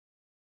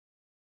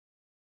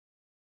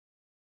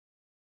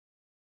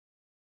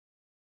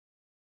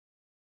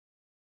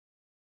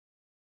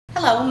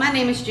Hello, my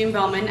name is June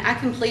Bowman. I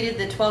completed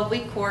the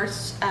 12-week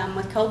course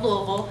with Code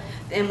Louisville,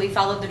 and we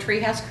followed the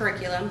Treehouse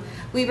curriculum.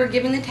 We were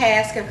given the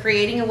task of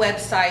creating a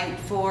website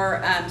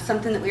for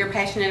something that we were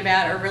passionate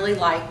about or really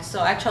liked. So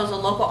I chose a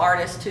local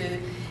artist who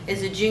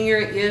is a junior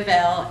at U of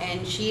L,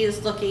 and she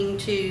is looking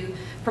to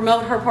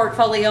promote her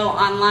portfolio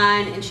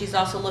online, and she's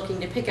also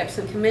looking to pick up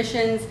some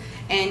commissions,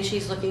 and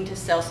she's looking to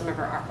sell some of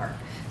her artwork.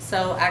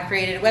 So I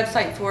created a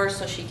website for her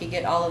so she could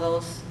get all of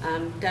those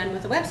done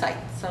with the website.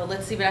 So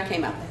let's see what I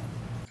came up with.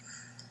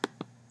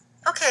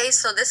 Okay,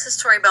 so this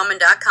is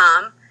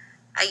torybowman.com.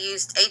 I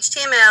used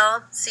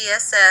HTML,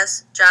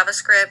 CSS,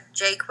 JavaScript,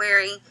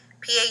 jQuery,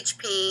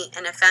 PHP,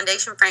 and a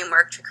foundation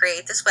framework to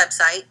create this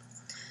website.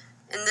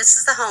 And this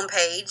is the home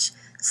page.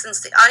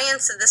 Since the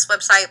audience of this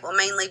website will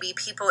mainly be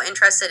people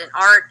interested in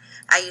art,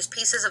 I use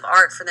pieces of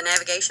art for the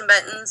navigation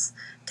buttons.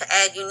 To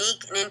add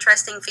unique and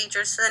interesting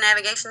features to the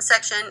navigation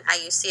section, I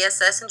use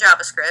CSS and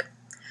JavaScript.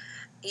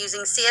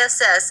 Using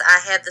CSS, I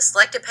have the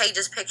selected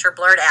pages picture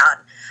blurred out.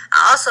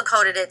 I also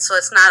coded it so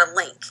it's not a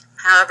link.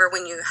 However,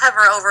 when you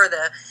hover over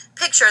the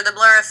picture, the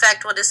blur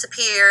effect will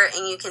disappear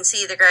and you can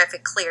see the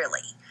graphic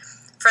clearly.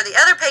 For the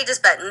other pages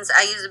buttons,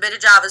 I use a bit of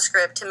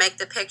JavaScript to make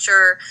the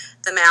picture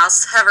the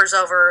mouse hovers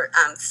over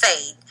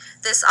fade.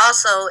 This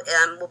also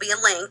will be a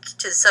link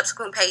to the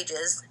subsequent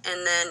pages.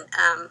 And then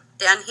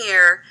down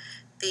here,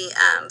 the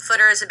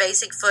footer is a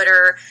basic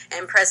footer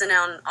and present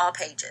on all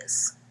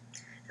pages.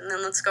 And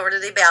then let's go over to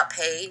the About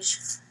page.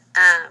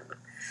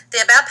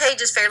 The About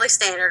page is fairly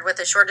standard with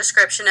a short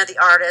description of the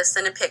artist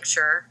and a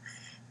picture.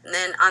 And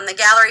then on the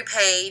Gallery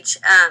page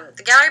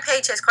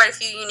has quite a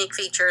few unique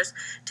features.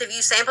 To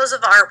view samples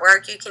of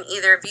artwork, you can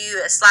either view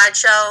a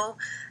slideshow,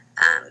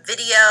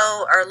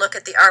 video, or look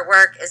at the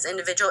artwork as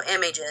individual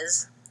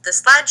images. The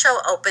slideshow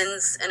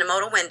opens in a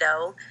modal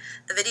window.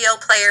 The video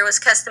player was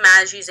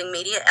customized using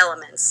media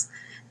elements.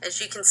 As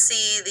you can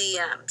see,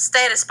 the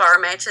status bar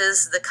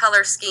matches the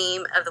color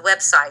scheme of the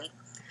website.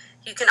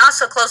 You can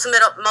also close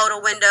the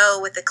modal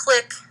window with a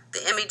click.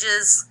 The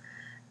images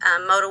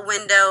modal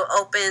window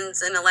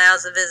opens and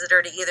allows the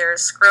visitor to either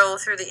scroll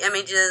through the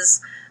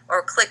images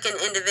or click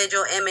an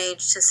individual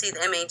image to see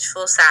the image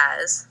full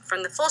size.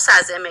 From the full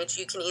size image,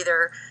 you can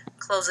either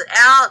close it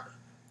out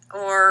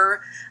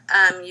or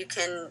you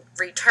can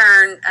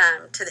return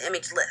to the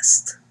image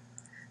list.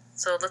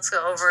 So let's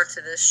go over to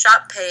the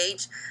shop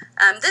page.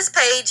 This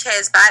page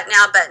has Buy It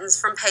Now buttons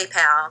from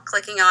PayPal.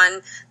 Clicking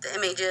on the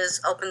images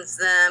opens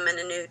them in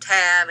a new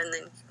tab, and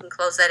then you can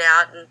close that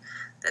out, and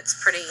that's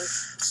pretty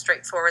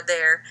straightforward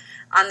there.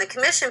 On the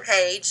commission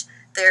page,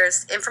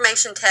 there's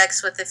information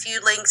text with a few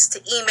links to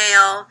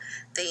email,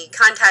 the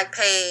contact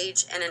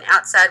page, and an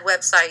outside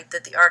website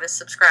that the artist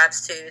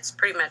subscribes to. It's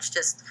pretty much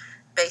just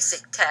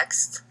basic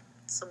text.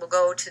 So we'll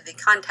go to the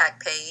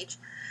contact page.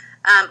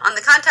 On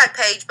the contact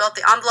page, both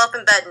the envelope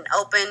and button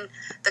open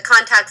the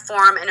contact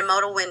form in a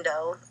modal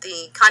window.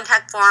 The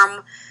contact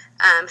form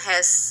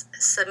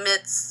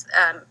submits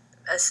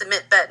a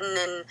submit button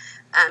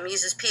and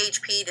uses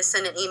PHP to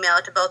send an email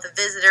to both the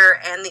visitor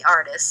and the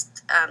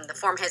artist. The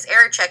form has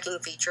error checking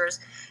features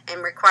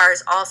and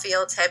requires all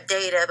fields have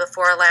data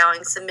before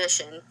allowing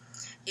submission.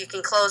 You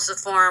can close the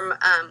form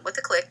with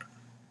a click.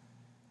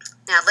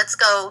 Now let's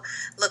go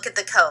look at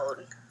the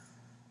code.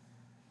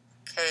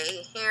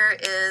 Okay, here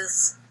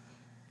is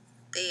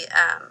the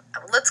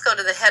let's go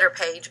to the header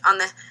page. On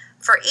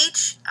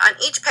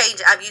each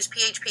page, I've used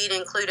PHP to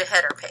include a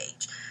header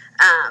page,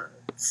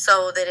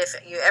 so that if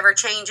you ever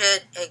change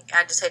it,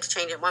 I just had to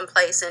change it one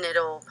place, and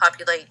it'll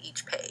populate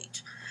each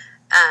page.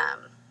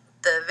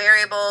 The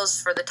variables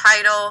for the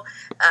title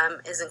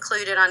is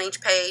included on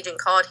each page and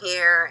called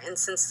here. And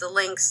since the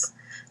links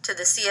to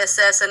the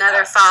CSS and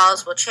other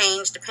files will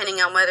change depending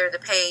on whether the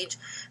page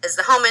is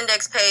the home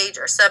index page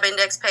or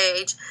sub-index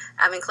page,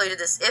 I've included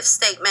this if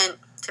statement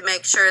to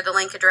make sure the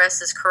link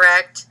address is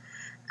correct.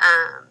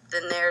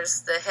 Then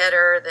there's the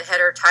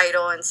header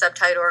title and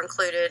subtitle are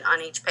included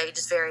on each page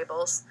as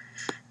variables.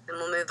 Then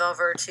we'll move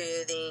over to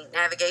the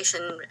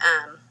navigation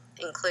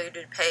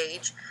included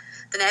page.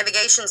 The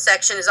navigation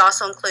section is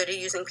also included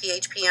using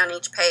PHP on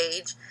each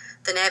page.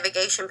 The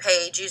navigation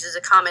page uses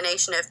a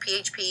combination of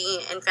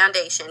PHP and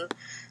Foundation.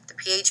 The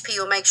PHP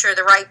will make sure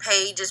the right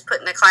page is put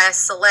in the class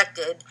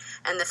selected,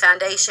 and the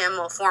Foundation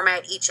will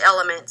format each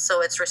element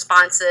so it's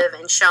responsive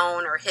and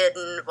shown or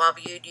hidden while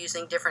viewed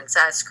using different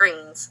size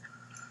screens.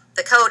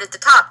 The code at the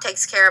top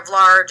takes care of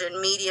large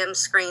and medium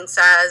screen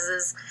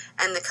sizes,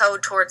 and the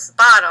code towards the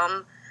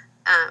bottom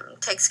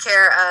takes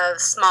care of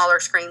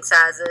smaller screen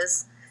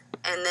sizes.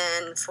 And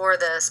then for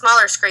the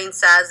smaller screen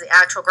size, the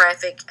actual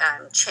graphic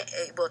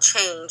will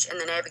change, and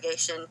the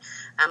navigation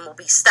will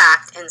be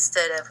stacked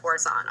instead of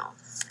horizontal.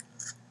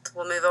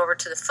 We'll move over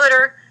to the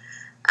footer.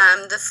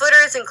 The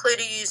footer is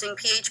included using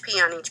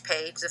PHP on each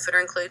page. The footer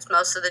includes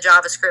most of the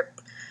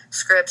JavaScript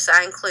scripts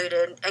I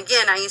included.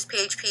 Again, I use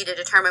PHP to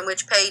determine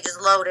which page is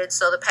loaded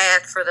so the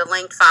path for the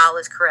linked file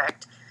is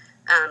correct,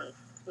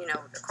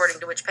 according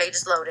to which page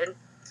is loaded.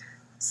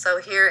 So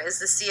here is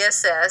the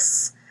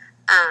CSS.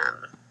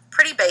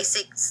 pretty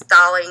basic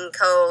styling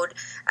code.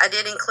 I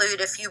did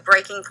include a few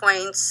breaking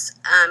points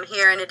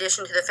here in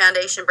addition to the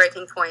foundation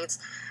breaking points.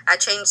 I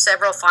changed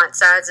several font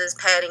sizes,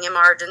 padding, and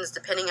margins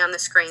depending on the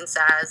screen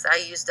size. I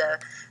used a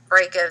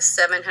break of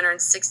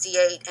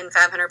 768 and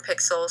 500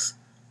 pixels.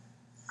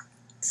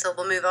 So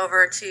we'll move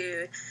over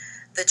to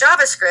the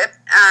JavaScript.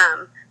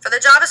 For the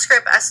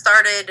JavaScript, I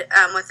started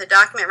with the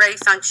document ready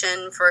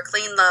function for a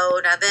clean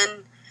load. I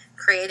then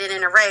created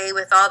an array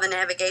with all the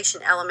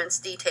navigation elements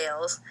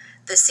details,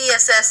 the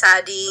CSS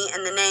ID,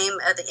 and the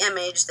name of the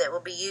image that will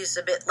be used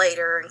a bit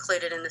later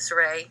included in this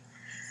array.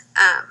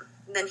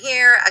 Then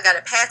here I got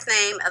a path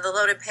name of the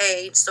loaded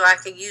page, so I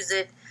could use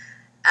it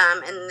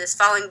in this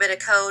following bit of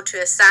code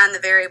to assign the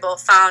variable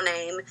file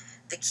name,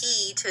 the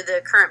key to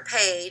the current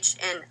page,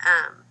 and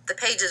the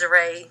pages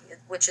array,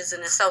 which is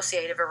an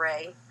associative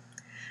array.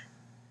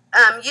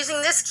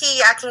 Using this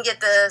key, I can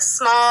get the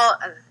small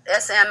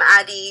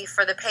SMID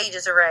for the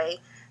pages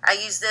array. I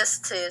use this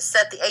to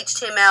set the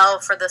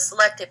HTML for the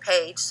selected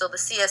page, so the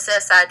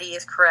CSS ID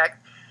is correct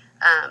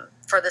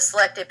for the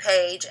selected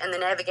page, and the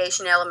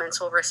navigation elements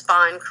will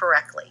respond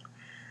correctly.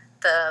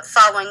 The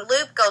following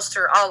loop goes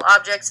through all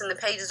objects in the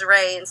pages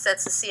array and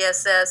sets the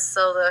CSS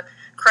so the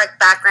correct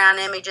background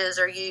images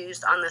are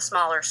used on the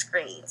smaller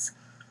screens.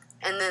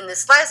 And then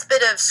this last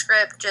bit of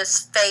script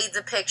just fades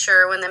a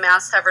picture when the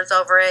mouse hovers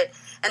over it,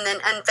 and then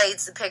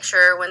unfades the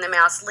picture when the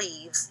mouse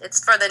leaves.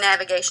 It's for the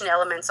navigation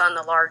elements on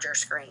the larger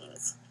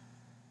screens.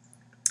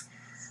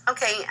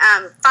 Okay,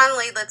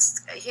 finally,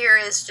 here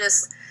is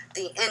just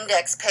the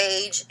index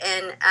page,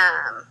 and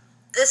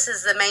this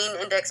is the main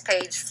index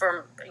page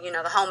from,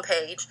 the home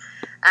page.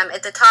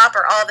 At the top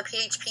are all the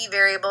PHP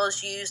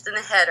variables used in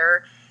the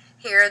header.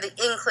 Here are the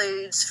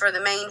includes for the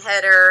main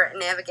header and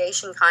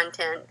navigation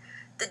content.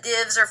 The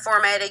divs are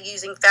formatted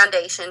using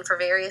Foundation for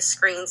various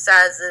screen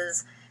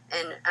sizes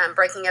and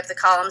breaking up the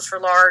columns for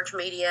large,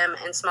 medium,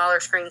 and smaller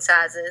screen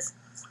sizes.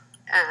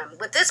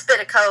 With this bit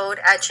of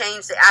code, I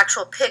changed the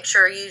actual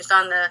picture used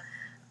on the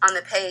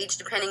page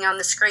depending on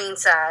the screen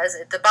size.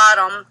 At the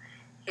bottom,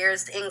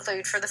 here's the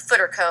include for the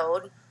footer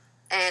code.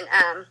 And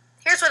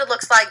here's what it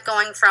looks like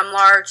going from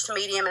large to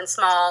medium and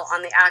small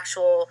on the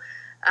actual,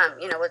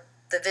 what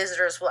the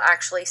visitors will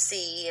actually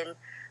see. And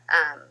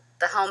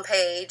the home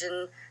page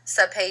and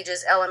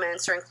subpages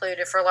elements are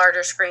included for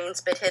larger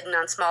screens but hidden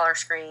on smaller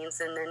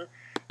screens. And then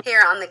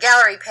here on the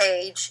gallery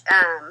page,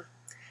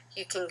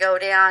 you can go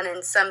down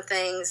and some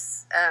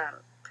things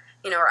are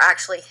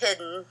actually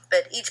hidden,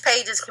 but each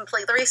page is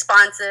completely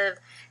responsive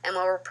and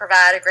will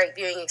provide a great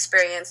viewing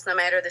experience no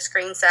matter the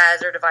screen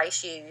size or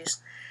device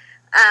used.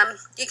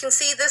 You can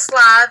see this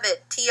live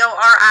at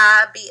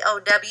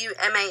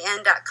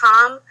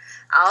toribowman.com.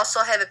 I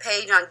also have a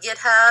page on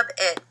GitHub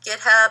at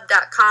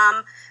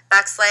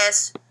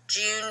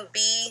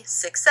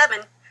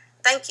github.com/JuneB67.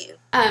 Thank you.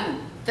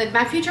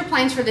 My future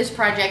plans for this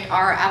project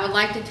are I would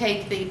like to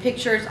take the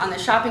pictures on the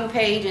shopping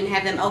page and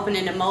have them open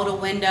in a modal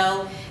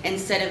window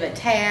instead of a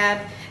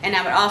tab. And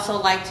I would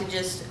also like to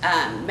just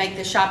make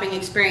the shopping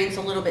experience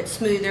a little bit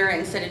smoother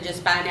instead of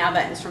just buy now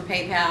buttons from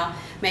PayPal.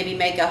 Maybe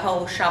make a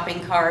whole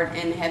shopping cart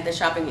and have the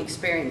shopping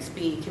experience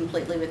be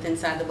completely within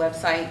inside the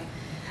website.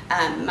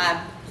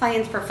 My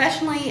plans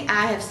professionally,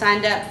 I have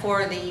signed up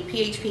for the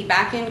PHP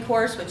backend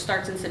course, which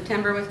starts in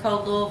September with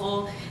Code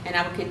Louisville, and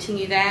I will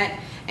continue that.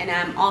 And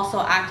I'm also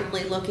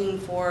actively looking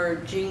for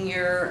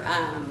junior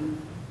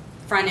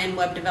front-end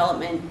web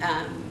development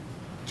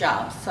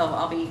jobs. So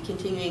I'll be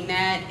continuing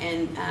that.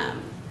 And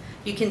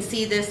you can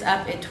see this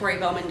up at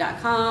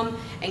toribowman.com,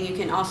 and you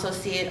can also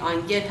see it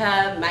on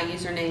GitHub. My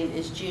username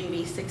is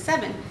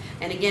JuneB67.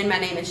 And again, my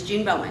name is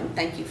June Bowman.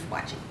 Thank you for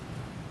watching.